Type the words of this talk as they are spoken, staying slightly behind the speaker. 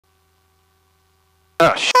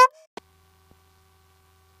Oh, shit.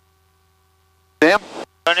 Sam?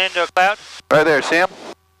 Run into a cloud. Right there, Sam.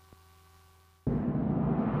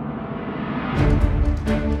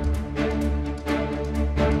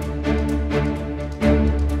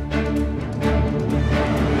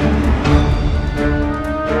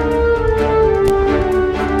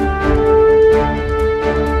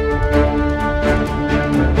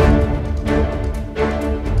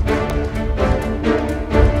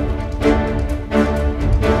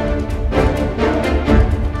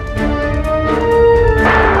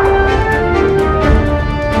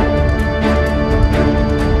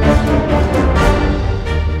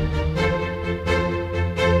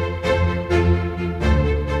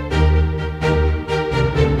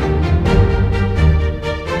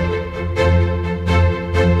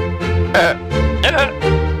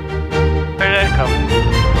 Where'd that come?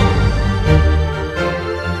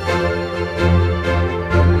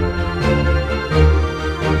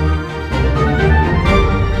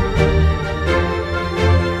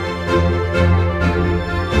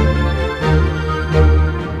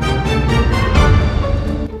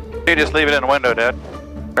 You just leave it in the window, Dad.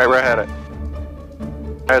 Right where I had it.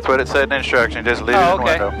 That's what it said in the instruction. Just leave it in the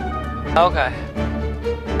window. Okay. I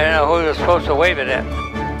didn't know who was supposed to wave it at.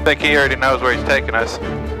 I think he already knows where he's taking us.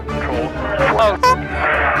 Control. Oh.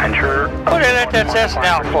 Ensure. What did I let that Cessna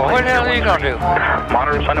out for? What the hell are you going to do?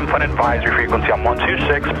 Monitor sun and fun advisory frequency on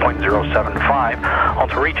 126.075.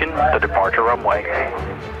 Also reaching the departure runway.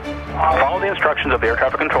 Follow the instructions of the air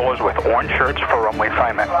traffic controllers with orange shirts for runway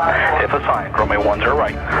assignment. If assigned, runway 10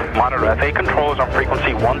 right. Monitor FA controllers on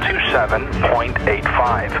frequency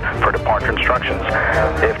 127.85 for departure instructions.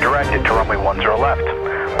 If directed to runway 10 left.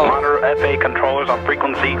 Monitor FA controllers on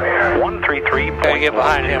frequency 133.85. Gotta get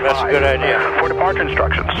behind him, that's a good idea. For departure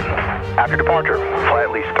instructions. After departure, fly at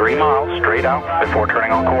least 3 miles straight out before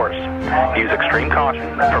turning on course. Use extreme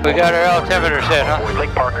caution. We got our altimeter set, huh? Avoid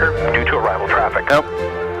Lake Parker due to arrival traffic. Nope.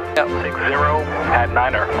 Yep. 60 at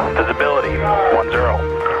 9er. Visibility 10.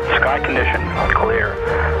 Sky condition clear.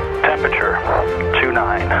 Temperature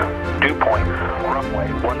 29. Dew point runway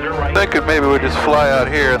 10 right. I think maybe we just fly out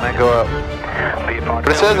here and then go up.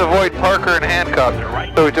 But it says avoid Parker and Hancock.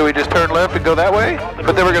 So do we just turn left and go that way?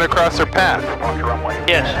 But then we're going to cross their path.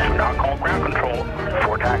 Yes. Do not call ground control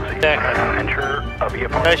for taxi. Exactly. Ensure a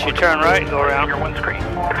VFR. Unless you turn right and go around. Your windscreen.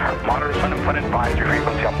 Monitor sun and fun advisory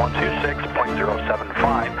frequency on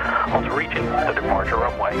 126.075. Also reaching the departure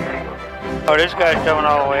runway. Oh, this guy's coming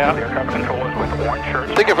all the way out. Air traffic controllers with orange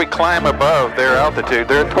shirts. I think if we climb above their altitude,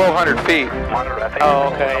 they're at 1,200 feet. Monitor FA.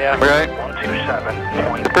 Oh, okay, yeah. Right?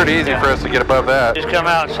 127. It's pretty easy for us to get above that. Just come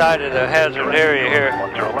outside of the hazard area here.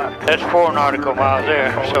 10 left. That's 4 nautical miles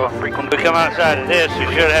there. So if we come outside of this, we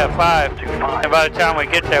should have 5. And by the time we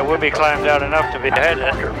get there, we'll be climbed out enough to be ahead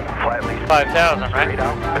of 5,000, right? Straight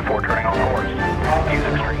out before turning on course. Use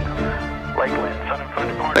extreme. Lakeland, sun and fun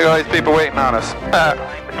departure. Look at all these people waiting on us.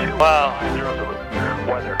 Wow.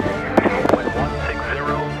 Weather. Wind 160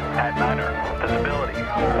 at 9er. Visibility 10.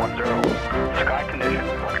 Sky condition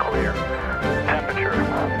clear. Temperature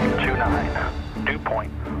 29. Dew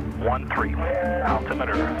point 13.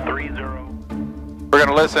 Altimeter 30. We're going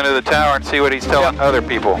to listen to the tower and see what he's telling other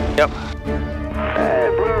people. Yep. Hey,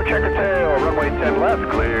 Blue, check your tail. Runway 10 left,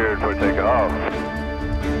 cleared for takeoff.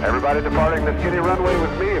 Everybody departing the skinny runway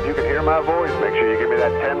with me. If you can hear my voice, make sure you give me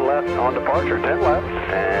that 10 left on departure. 10 left.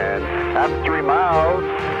 And after 3 miles,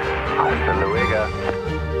 hasta luego.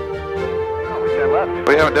 10 left.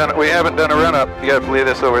 We haven't done a run up. You got to leave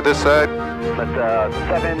this over this side. Let's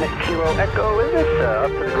 7 Kilo Echo, is it? Up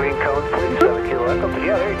to the green cones, please. 7 Kilo Echo.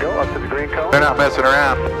 Yeah, there you go. Up to the green cones. They're not messing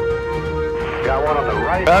around. Got one on the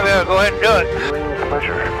right. Oh, yeah, go ahead and do it.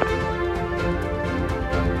 Pleasure.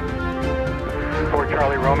 For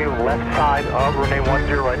Charlie Romeo, left side of Renee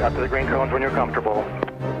 10 right up to the green cones when you're comfortable.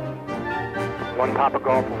 1 Papa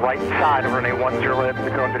Golf, right side of Renee 10 right up to the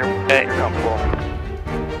cones when you're comfortable.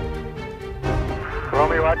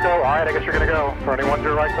 Romeo Echo, alright, I guess you're going to go. Renee 10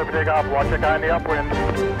 right, clip and take off, watch that guy in the upwind.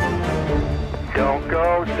 Don't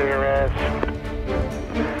go, Cirrus.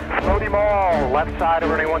 Floaty Mall, left side of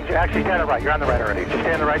Renee 10, actually stand right, you're on the right already. Just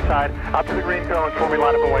stay on the right side, up to the green cones before we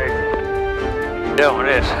line up and wait. Doing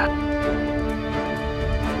this.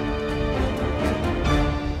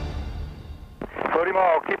 Floaty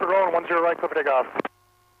Mall, keep it rolling, 10 right, clip and take off.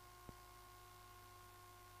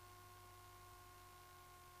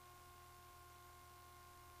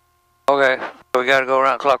 Okay, so we gotta go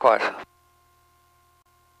around clockwise.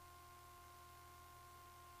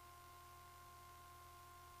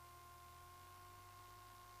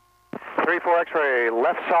 34 X-ray,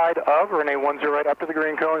 left side of Renee 10 right up to the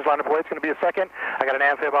green cones, line of way. It's going to be a second. I got an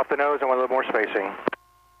amphib off the nose and want a little more spacing.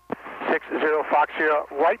 60 Fox Sierra,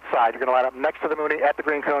 right side. You're going to line up next to the Mooney at the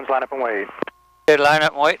green cones, line up and wait. Okay, line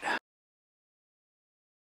up and wait.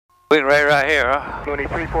 Wait right here, huh? Mooney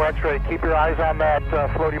 34 X-ray, keep your eyes on that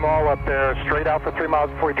floaty mall up there, straight out for 3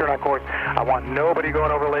 miles before you turn on course. I want nobody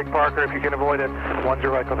going over Lake Parker. If you can avoid it, 10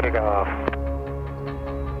 right, go take off.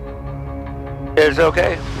 It's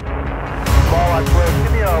okay. Ball on close,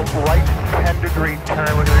 give me a right 10-degree turn.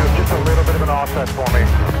 We're going to do just a little bit of an offset for me.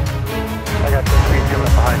 I got some speed coming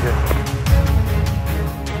up behind you.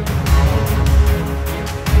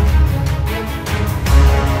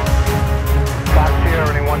 Fox Sierra,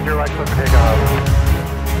 running 10 right, close to take off.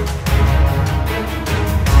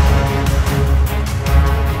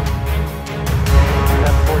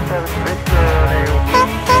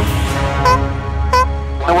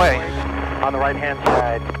 Away. On the right-hand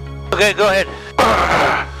side. Okay, go ahead.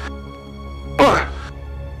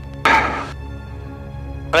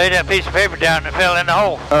 Lay that piece of paper down and it fell in the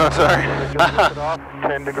hole. Oh, sorry.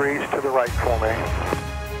 10 degrees to the right for me.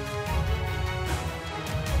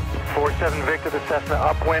 47 Victor, the Cessna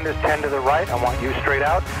upwind is 10 to the right. I want you straight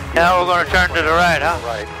out. Now we're going to turn to the right, huh?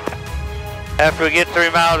 Right. After we get 3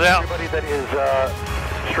 miles out. Everybody that is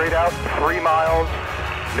straight out 3 miles,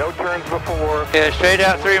 no turns before. Yeah, straight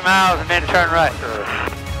out 3 miles and then turn right.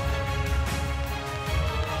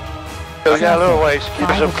 So we got a little ways. Keep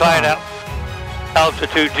some glide out.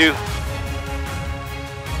 Altitude too.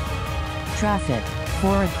 Traffic,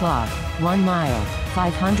 4 o'clock, 1 mile,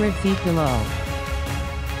 500 feet below.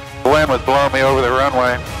 The wind was blowing me over the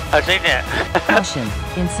runway. I seen that. Caution,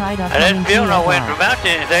 inside I didn't feel no wind from TFR. out to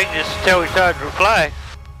anything just until we started to fly.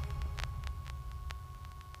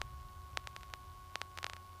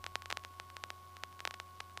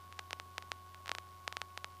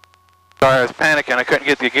 Sorry, I was panicking. I couldn't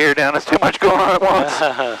get the gear down. There's too much going on at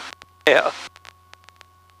once. Yeah.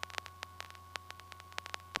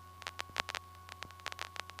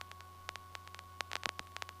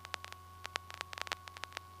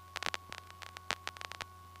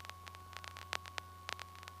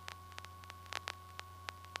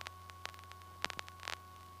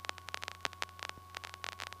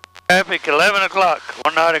 Traffic 11 o'clock,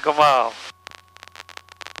 1 nautical mile.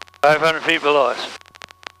 500 feet below us.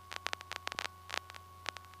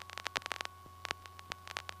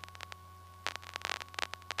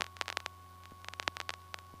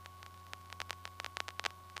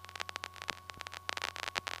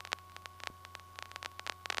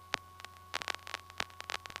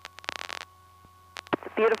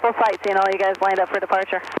 Beautiful sight seeing all you guys lined up for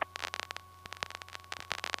departure.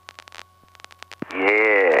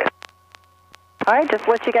 Yeah. All right, just to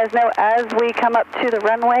let you guys know, as we come up to the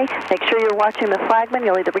runway, make sure you're watching the flagman.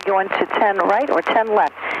 You'll either be going to 10 right or 10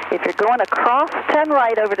 left. If you're going across 10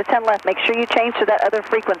 right over to 10 left, make sure you change to that other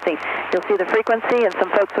frequency. You'll see the frequency and some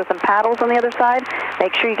folks with some paddles on the other side.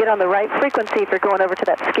 Make sure you get on the right frequency if you're going over to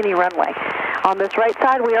that skinny runway. On this right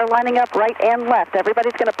side, we are lining up right and left.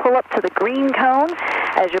 Everybody's going to pull up to the green cone.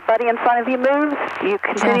 As your buddy in front of you moves, you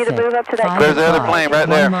continue to move up to that There's the other plane right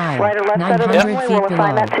there. right or left side of the runway. We'll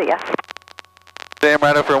assign that to you. See him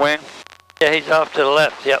right up for wing? Yeah, he's off to the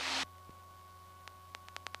left, yep.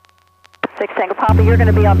 6 Tango Papa, you're going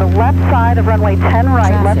to be on the left side of runway 10 right,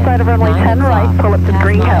 Traffic, left side of runway 10 right, pull up to the half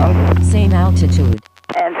green mile, cone. Same altitude.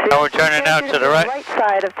 And Now we're turning out to the right. Right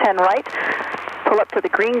side of 10 right, pull up to the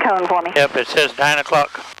green cone for me. Yep, it says 9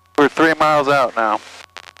 o'clock. We're 3 miles out now.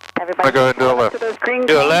 Everybody, I'll go ahead and do a left. To those green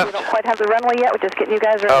Do a cones. left. We don't quite have the runway yet, we're just getting you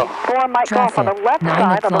guys ready. Oh. 4 might go off on the left 9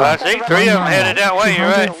 side. On the o'clock. left I see side 3 of them runway. headed that way,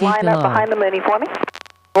 you're 200 right. feet Line up below. behind the Mooney for me.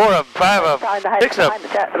 4 of them, 5 of them, Behind 6 of them.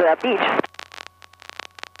 the beach.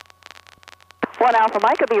 1 Alpha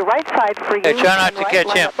Mike will be right side for you. Hey, try not to right, catch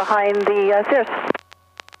line him. up behind the stairs.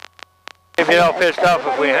 If you're all pissed off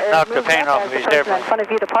if we knock the paint off of his in airplane. front of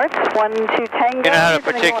you departs. 1, 2 Tango. You know how You're gonna go on the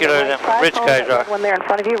particular right them side, rich pull guys that are. One there in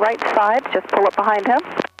front of you, right side. Just pull up behind him.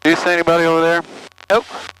 Do you see anybody over there? Nope.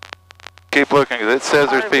 Keep looking, 'cause it says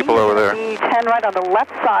there's people over there. 10 right on the left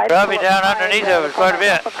side. Drop me Pull up down behind, underneath of it quite a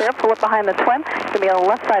bit. Up there, pull up behind the twin. It's going to be on the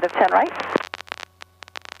left side of 10 right.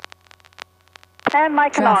 And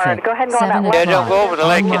Mike Kennard, Traffic, go ahead and go on that 7 left Yeah, don't go side. over the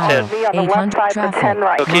lake, One it mile, says. Be on the left 800 side for 10 traffic,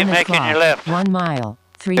 right. So keep 1 making your o'clock, left. 1 mile,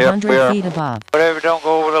 300 we are. feet above. Whatever, don't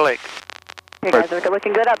go over the lake. You guys are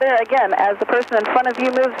looking good out there. Again, as the person in front of you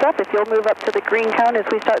moves up, if you'll move up to the green cone as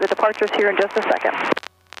we start the departures here in just a second.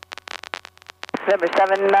 Number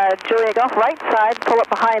 7, Julia Golf, right side. Pull up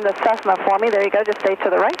behind the Cessna for me. There you go. Just stay to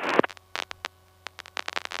the right.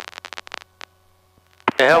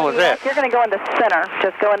 The hell was that? You're going to go in the center.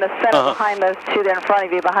 Just go in the center behind those two there in front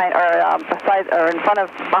of you, behind beside or in front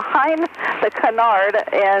of behind the Kennard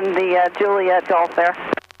and the Juliet Golf there.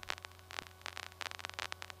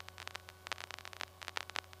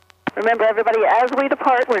 Remember, everybody, as we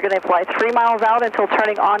depart, we're going to fly 3 miles out until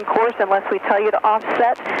turning on course unless we tell you to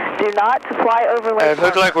offset. Do not fly over Lake It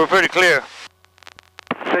looks like we're pretty clear.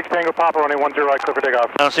 6 Tango Papa, running 10 right, clear for takeoff.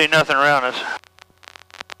 I don't see nothing around us.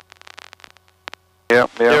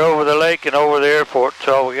 Yep, They're yep. over the lake and over the airport. That's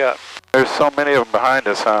all we got. There's so many of them behind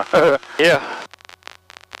us, huh? Yeah.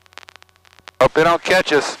 Hope they don't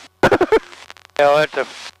catch us. They'll have to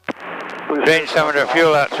drain some of their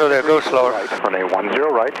fuel out so they'll go slower. Right, runway 10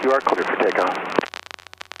 right, you are clear for takeoff.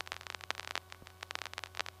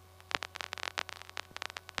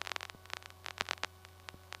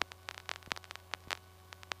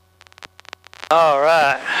 All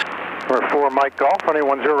right. We're 4 Mike Golf, runway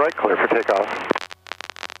 10 right, clear for takeoff.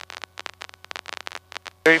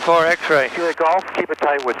 34 X-ray. Julie Golf, keep it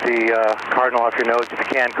tight with the cardinal off your nose if you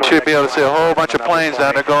can. Should be able to see a whole bunch of planes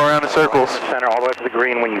down there go around in circles. Center all the way to the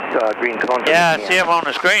green when you green cones. Yeah, I see them on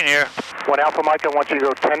the screen here. 1 Alpha Mike, I want you to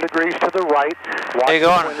go 10 degrees to the right. Watch There you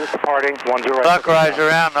go. the wind is departing. 10 right. Clockwise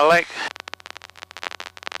around the lake.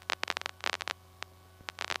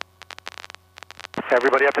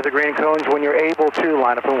 Everybody up to the green cones when you're able to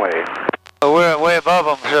line up and wave. Well, we're way above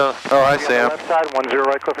them, so. Oh, I see them. Left side, 10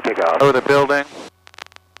 right, clear for takeoff. Over the building.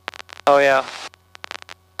 Oh, yeah.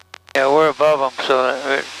 Yeah, we're above them,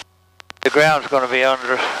 so the ground's going to be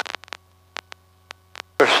under us.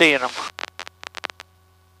 We're seeing them.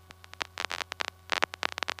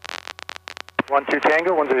 12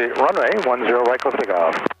 Tango, 10 runway, 10 right, clear for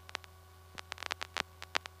takeoff.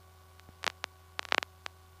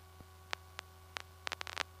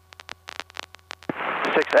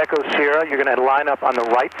 6 Echo Sierra, you're going to line up on the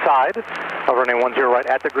right side of runway 10 right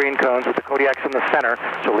at the green cones with the Kodiaks in the center.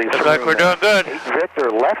 So leave Looks like we're doing good. 8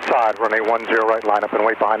 Victor, left side, runway 10 right, line up and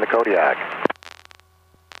wait behind the Kodiak.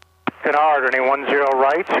 Canard, runway 10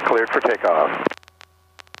 right, cleared for takeoff.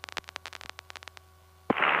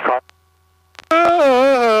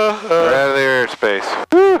 We're out of the airspace.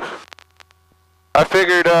 Whew. I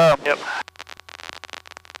figured Yep.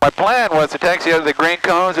 my plan was to taxi out of the green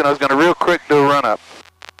cones and I was going to real quick do a run up.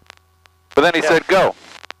 But then he said go.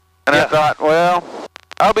 And I thought, well,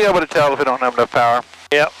 I'll be able to tell if we don't have enough power.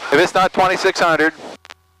 Yep. If it's not 2600,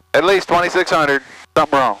 at least 2600,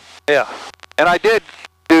 something wrong. Yeah. And I did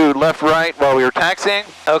do left right while we were taxiing.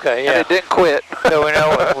 Okay, yeah. And it didn't quit. So we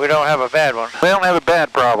know we don't have a bad one. We don't have a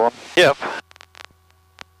bad problem. Yep.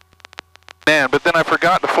 Man, but then I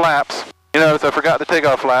forgot the flaps. You notice I forgot the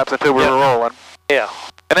takeoff flaps until we were rolling. Yeah.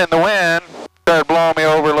 And then the wind started blowing me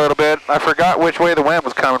over a little bit. I forgot which way the wind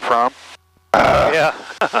was coming from. Yeah.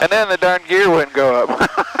 And then the darn gear wouldn't go up.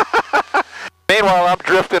 Meanwhile, I'm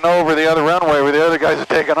drifting over the other runway where the other guys are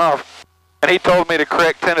taking off. And he told me to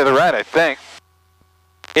correct 10 to the right, I think.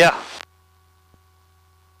 Yeah.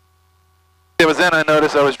 It was then I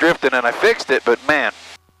noticed I was drifting and I fixed it, but man.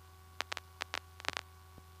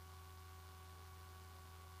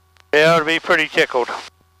 They ought to be pretty tickled.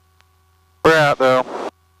 We're out though.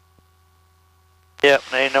 Yep,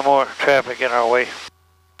 there ain't no more traffic in our way.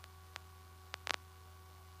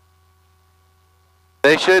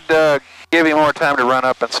 They should give you more time to run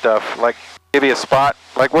up and stuff. Like give you a spot.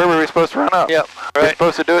 Like where were we supposed to run up? Yep, We're right.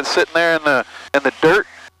 supposed to do it sitting there in the dirt?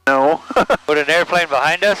 No. Put an airplane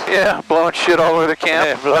behind us? Yeah, blowing shit all over the camp.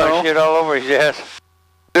 Yeah, blowing shit all over his ass.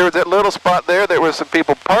 There was that little spot there that was some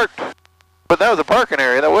people parked. But that was a parking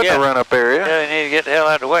area. That wasn't a run-up area. Yeah, you need to get the hell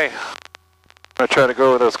out of the way. I'm going to try to go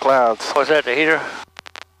over those clouds. Was that the heater?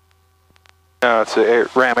 No, it's the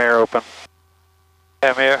ram air open.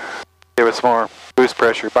 Ram air? Give us more boost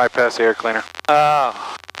pressure. Bypass the air cleaner.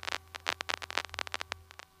 Oh.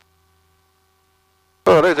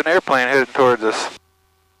 Oh, there's an airplane heading towards us.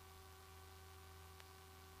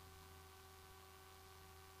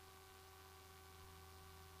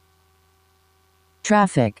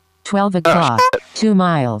 Traffic, 12 o'clock, 2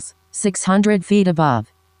 miles, 600 feet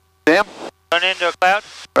above. See him? Run into a cloud?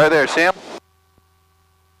 Right there, see him?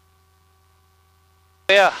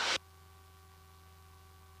 Yeah.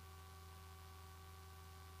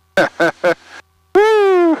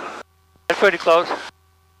 Woo! That's pretty close.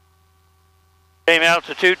 Same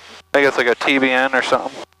altitude? I think it's like a TBN or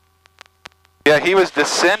something. Yeah, he was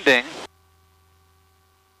descending.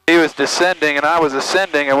 He was descending and I was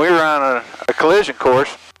ascending and we were on a collision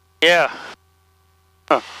course. Yeah.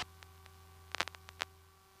 Huh.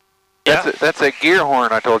 Yeah. That's that gear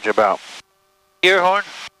horn I told you about. Gear horn?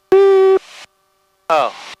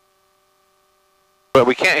 Oh. But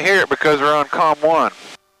we can't hear it because we're on COM 1.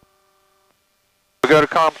 We go to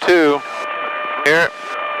COM 2, hear it?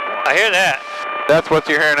 I hear that. That's what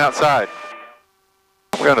you're hearing outside.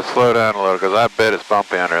 I'm going to slow down a little because I bet it's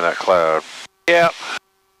bumpy under that cloud. Yep.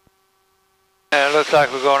 And it looks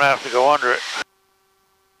like we're going to have to go under it.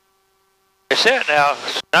 It's set now,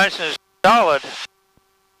 it's nice and solid,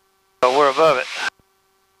 but we're above it.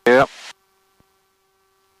 Yep.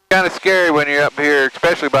 Kind of scary when you're up here,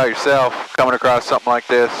 especially by yourself, coming across something like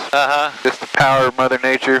this. Just the power of Mother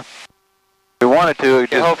Nature. If you wanted to,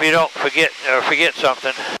 I hope you don't forget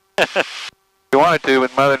something. If you wanted to,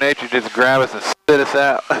 with Mother Nature, just grab us and spit us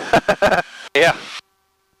out. Yeah.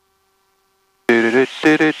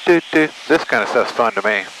 This kind of stuff's fun to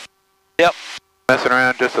me. Yep. Messing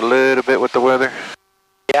around just a little bit with the weather.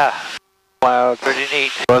 Yeah. Clouds. Pretty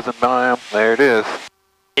neat. Buzzing by them. There it is.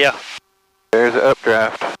 Yeah. There's an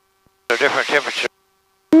updraft. A different temperature.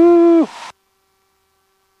 Woo!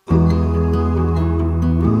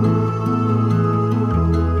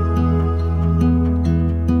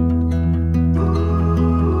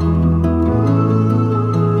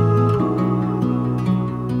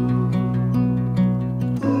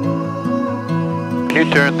 Can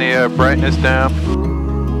you turn the brightness down?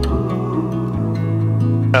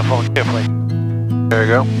 Up on carefully. There you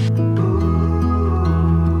go.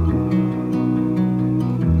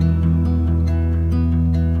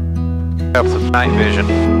 Helps with night vision.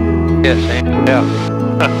 Yes, yeah.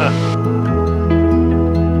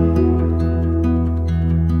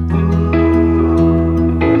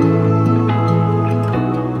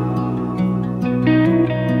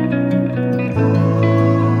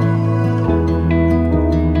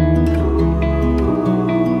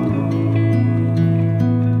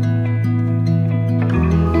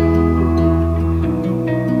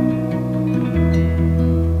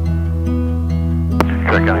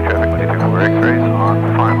 Tri-County traffic, 234 X-rays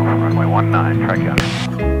on final, runway 19, Tri-County.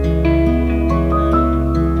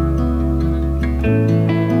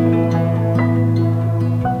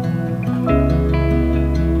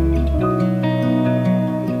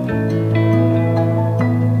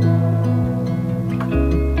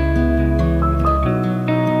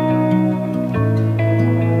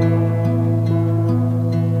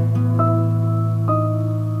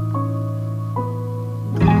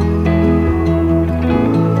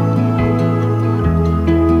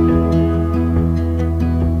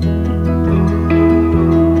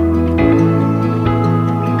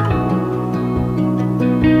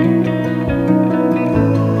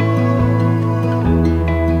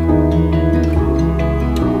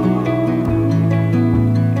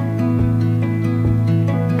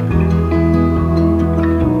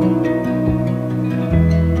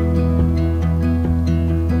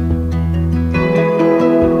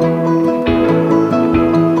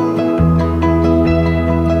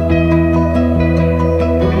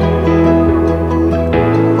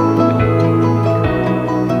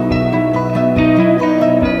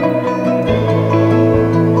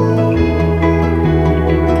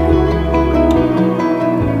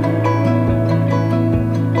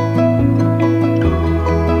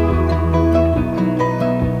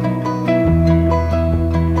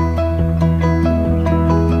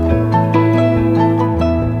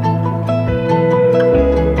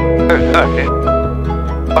 Okay.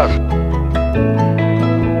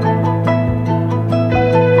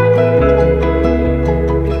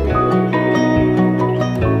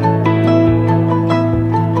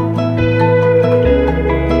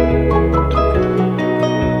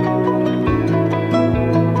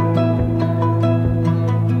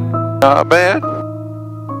 Not bad.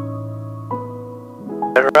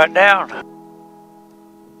 Set it right down.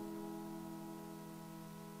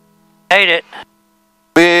 Made it.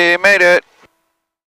 We made it.